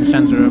television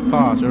centre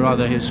apart, or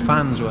rather his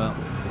fans will.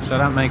 So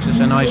that makes us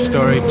a nice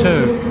story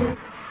too.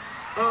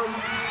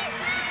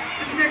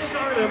 This next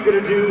song that I'm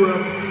going to do,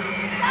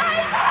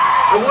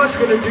 I was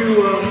going to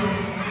do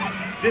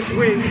this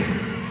week,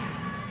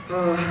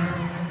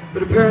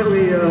 but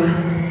apparently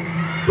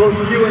both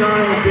you and I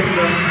have been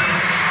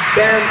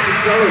banned from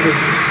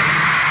television,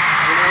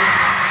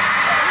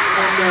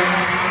 and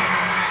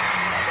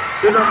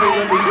they're not going to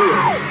let me do it.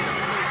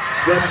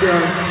 But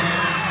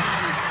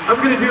I'm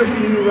going to do it for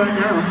you right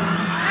now.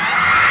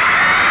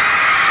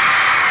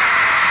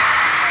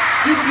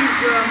 This is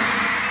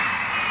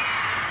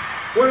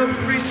one of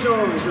 3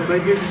 songs of my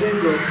new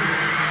single. And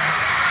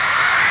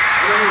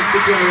I'm going to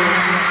sit down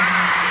right now.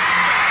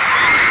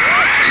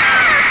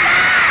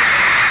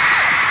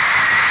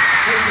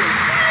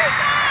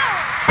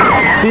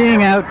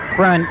 Being out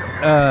front,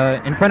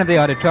 in front of the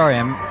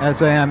auditorium,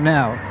 as I am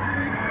now,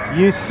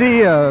 you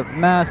see a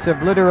mass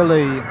of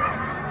literally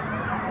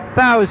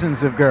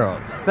thousands of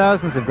girls.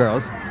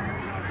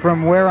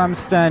 From where I'm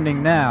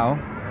standing now,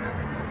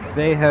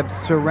 they have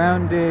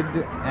surrounded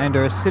and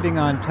are sitting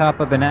on top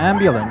of an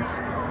ambulance,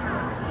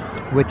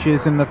 which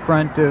is in the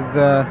front of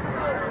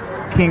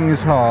King's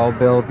Hall,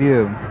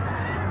 Bellevue.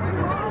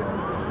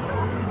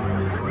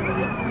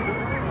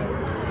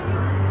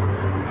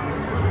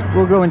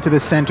 We'll go into the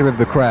center of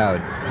the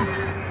crowd.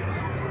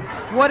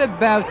 What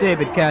about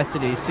David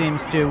Cassidy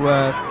seems to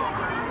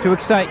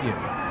excite you? I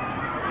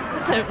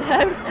don't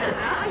know.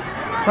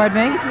 Pardon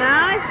me? He's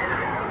nice.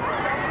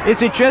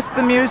 Is it just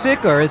the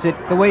music, or is it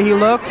the way he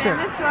looks? Him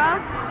as well.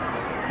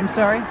 I'm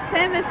sorry?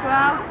 Him as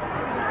well.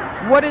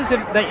 What is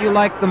it that you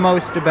like the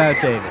most about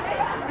David?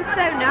 He's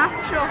so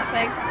natural, I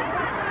think.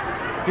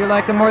 Do you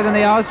like him more than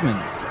the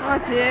Osmonds? I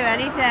do,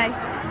 any day.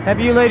 Have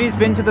you ladies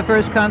been to the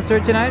first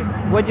concert tonight?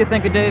 What do you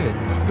think of David?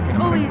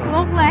 Oh, he's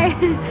lovely.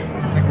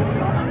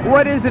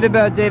 What is it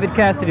about David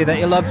Cassidy that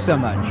you love so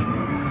much?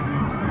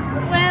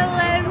 Well,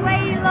 the way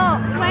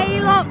he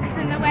looks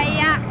and the way he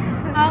acts.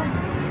 Oh.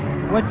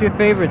 What's your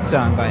favorite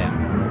song by him?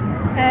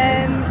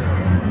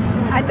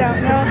 I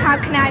don't know. How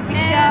can I be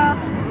sure?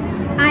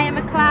 I Am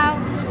a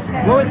Clown.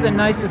 What was the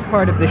nicest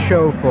part of the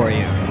show for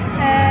you?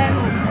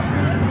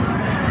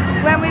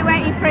 When we're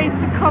waiting for him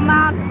to come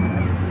on.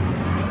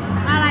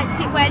 I liked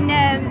it when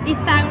he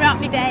sang Rock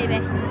Me Baby.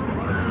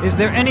 Is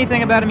there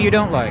anything about him you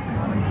don't like?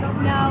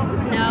 No.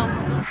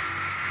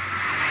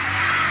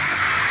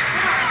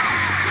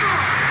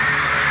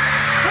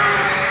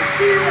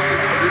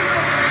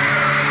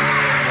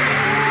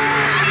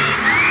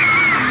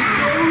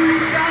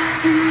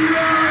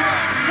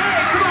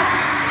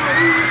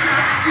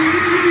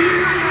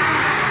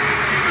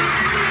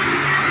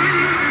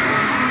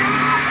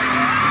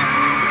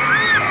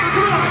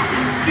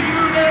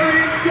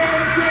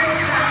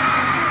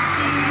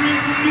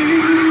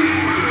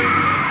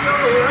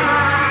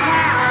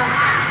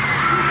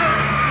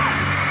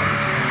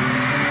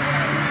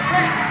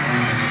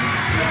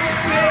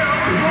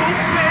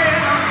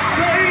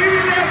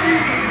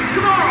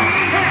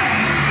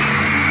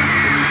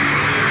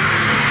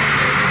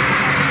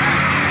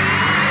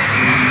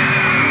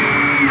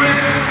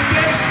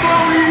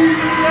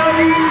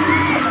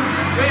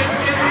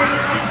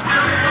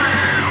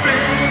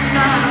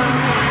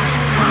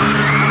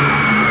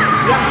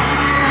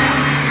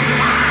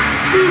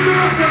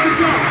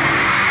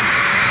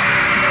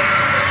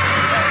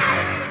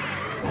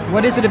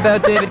 What is it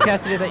about David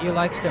Cassidy that you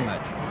like so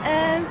much?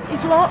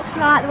 His looks,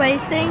 like the way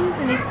he sings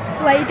and the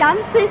way he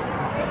dances.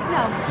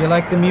 No. Do you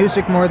like the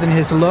music more than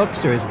his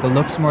looks, or is it the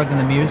looks more than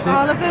the music?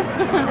 All of them.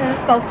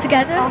 Both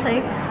together, I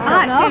think.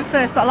 I liked him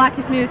first, but I like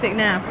his music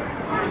now.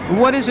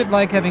 What is it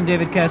like having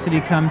David Cassidy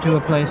come to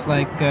a place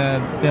like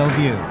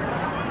Bellevue,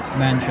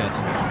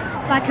 Manchester?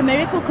 Like a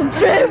miracle come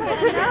true.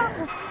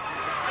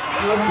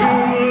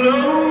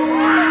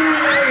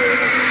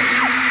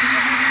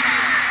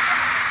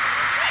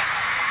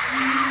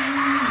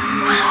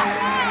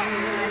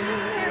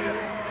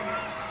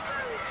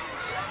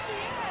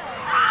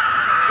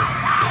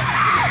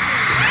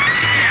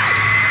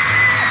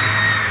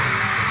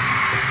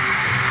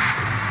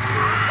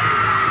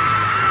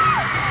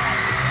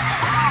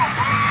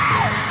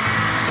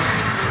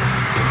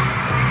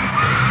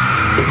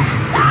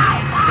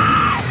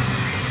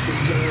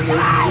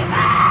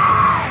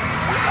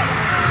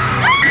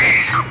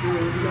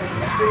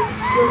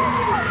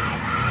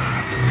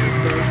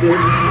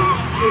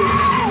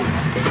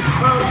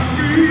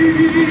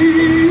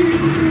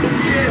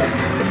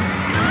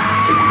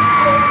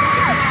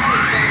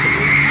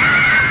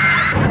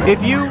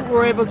 If you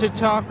were able to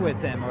talk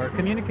with them or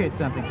communicate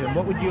something to them,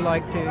 what would you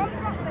like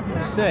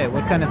to say?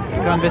 What kind of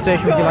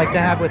conversation would you like to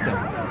have with them?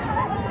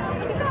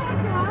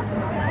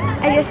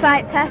 I just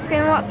like to ask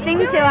him what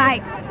things he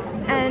likes,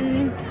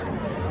 and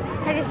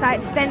I just like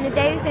to spend the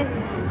day with him.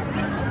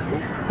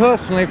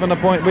 Personally, from the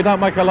point, we don't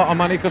make a lot of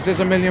money because there's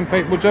a million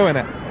people doing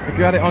it. If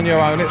you had it on your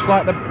own, it's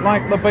like the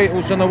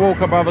Beatles and the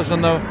Walker Brothers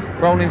and the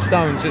Rolling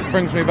Stones. It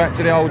brings me back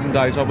to the olden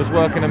days. I was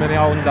working them in the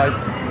olden days.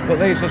 But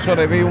these are sort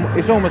of,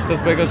 it's almost as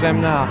big as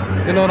them now.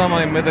 You know what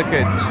I mean, with the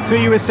kids. So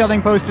you were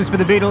selling posters for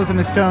the Beatles and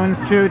the Stones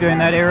too during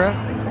that era?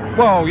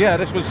 Well, yeah,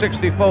 this was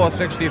 64,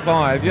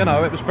 65, you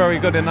know, it was very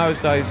good in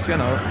those days, you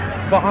know.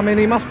 But, I mean,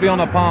 he must be on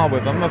a par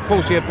with them. Of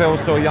course, he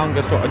appeals to a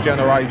younger sort of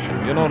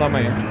generation, you know what I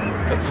mean?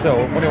 But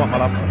still, what do you want, my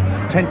love?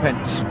 10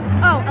 pence.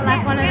 Oh, I'll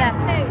have one of them.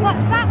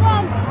 What's that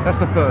one? That's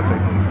the 30.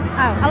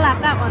 Oh, I'll have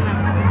that one then.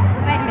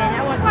 Wait a minute,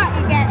 I want what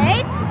you get,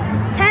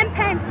 10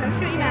 pence, I'll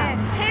show you now.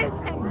 2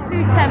 pence.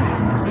 2 10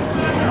 pence.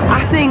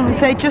 I think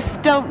they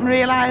just don't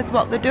realise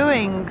what they're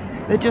doing.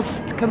 They're just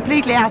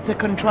completely out of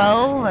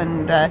control,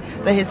 and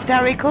they're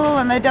hysterical,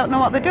 and they don't know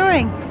what they're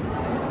doing.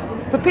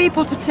 For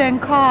people to turn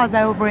cars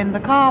over in the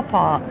car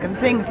park and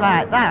things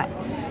like that,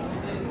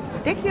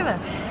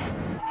 ridiculous.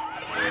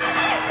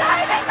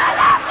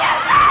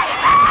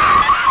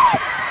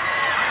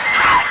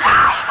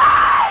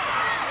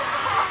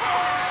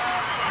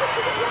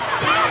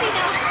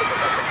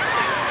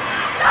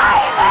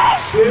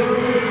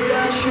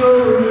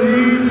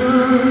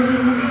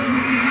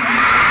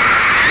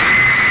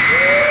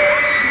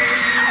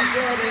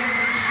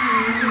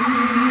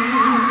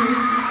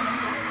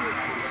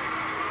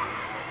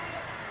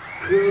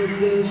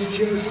 There's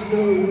just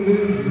no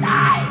living.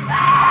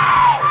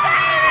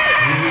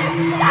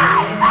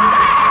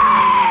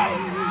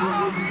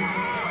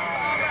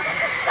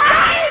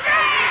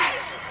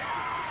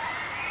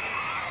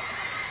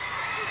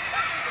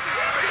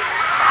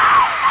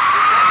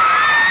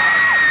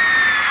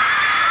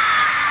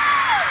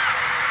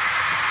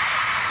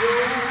 So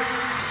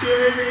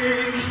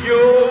take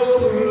your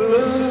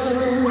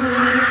love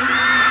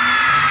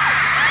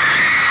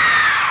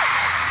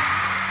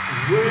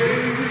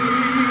away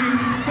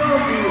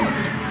from me.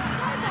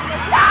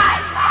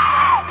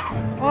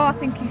 Oh, I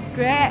think he's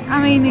great.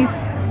 I mean, the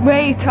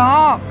way he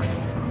talks.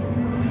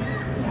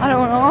 I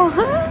don't know.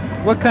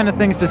 What kind of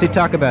things does he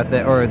talk about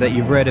that, or that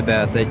you've read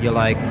about that you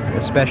like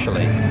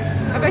especially?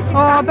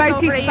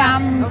 About his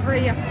fans. Over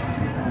here.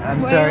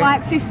 I'm Where sorry? he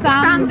likes his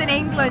Fans fans. in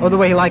England. Oh, the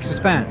way he likes his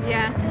fans.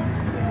 Yeah.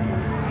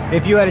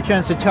 If you had a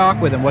chance to talk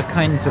with him, what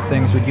kinds of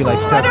things would you like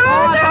to talk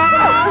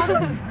about?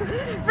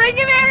 Bring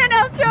him here and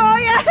I'll show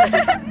you.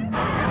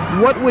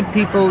 What would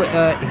people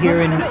here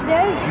in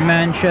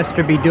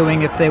Manchester be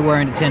doing if they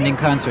weren't attending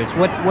concerts?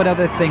 What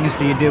other things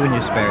do you do in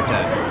your spare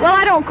time? Well,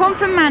 I don't come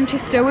from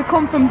Manchester. We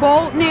come from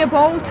near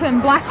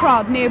Bolton,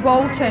 Blackrod, near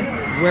Bolton.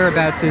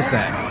 Whereabouts is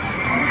that?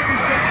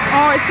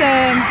 Oh, it's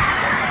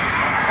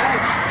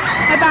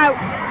about.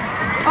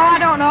 Oh, I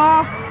don't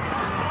know.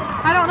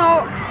 I don't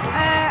know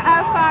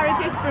how far it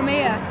is from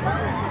here.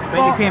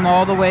 But you came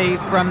all the way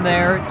from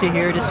there to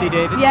here to see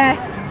David? Yes.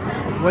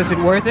 Was it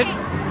worth it?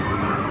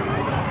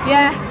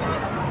 Yeah.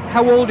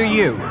 How old are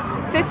you?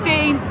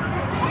 15.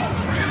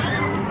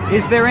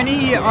 Is there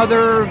any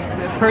other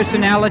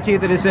personality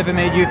that has ever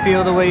made you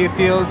feel the way you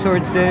feel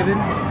towards David?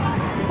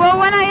 Well,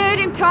 when I heard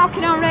him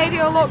talking on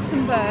Radio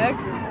Luxembourg,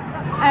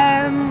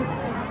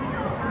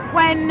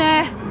 when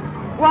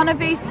one of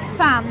his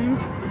fans,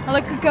 a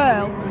little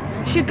girl,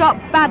 she got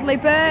badly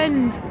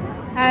burned,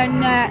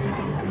 and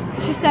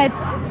she said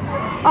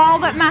all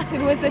that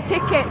mattered was a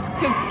ticket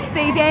to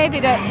see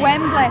David at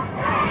Wembley,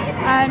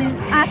 and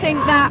I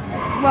think that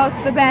was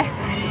the best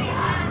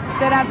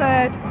that I've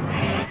heard.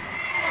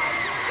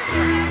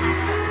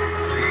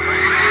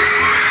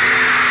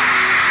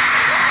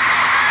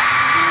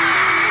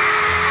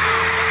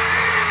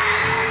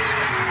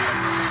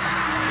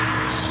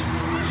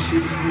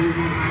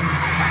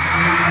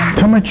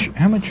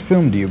 How much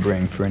film do you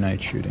bring for a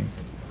night shooting?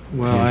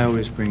 Well, I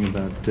always bring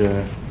about,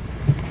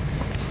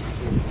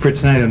 for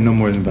tonight, no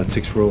more than about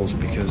 6 rolls,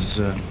 because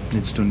I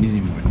just don't need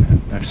any more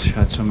than that. I've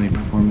shot so many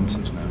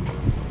performances now.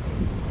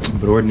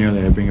 But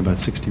ordinarily, I bring about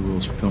 60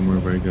 rolls of film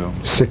wherever I go.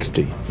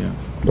 60? Yeah.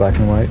 Black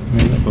and white,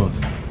 maybe? Both.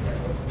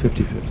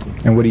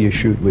 50-50. And what do you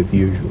shoot with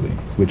usually?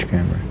 Which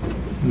camera?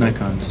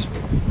 Nikons.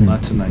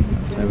 Lots of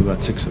Nikons. I have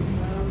about 6 of them.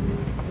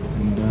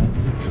 And,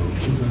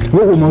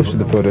 what will most of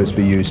the photos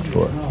be used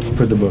for?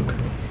 For the book.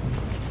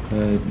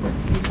 The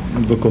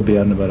book will be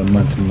out in about a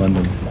month in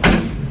London. Do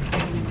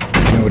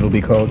you know what it'll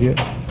be called yet?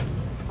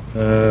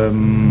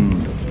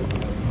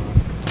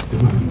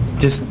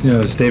 Just,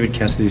 it's David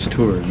Cassidy's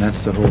tour, and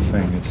that's the whole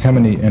thing. It's how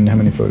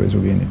many photos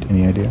will be in it?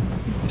 Any idea?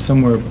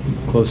 Somewhere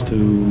close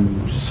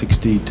to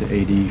 60 to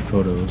 80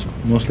 photos.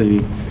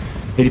 Mostly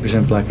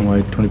 80% black and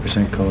white,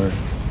 20% color,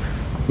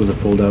 with a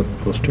fold-out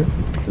poster.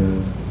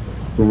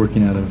 We're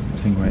working out a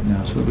thing right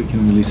now so that we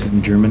can release it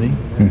in Germany,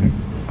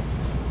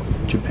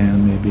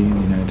 Japan maybe, in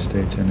the United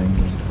States, and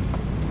England.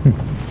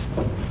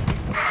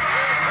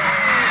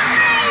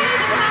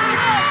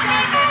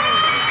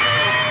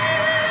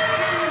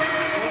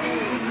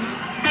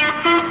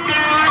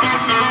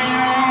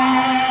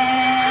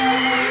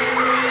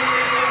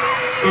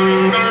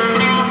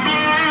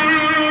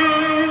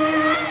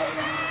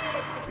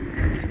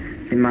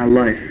 my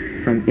life,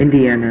 from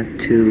Indiana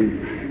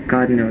to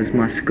God knows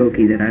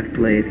Muskogee that I've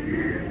played,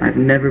 I've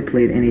never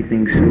played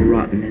anything so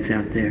rotten as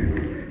out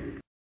there.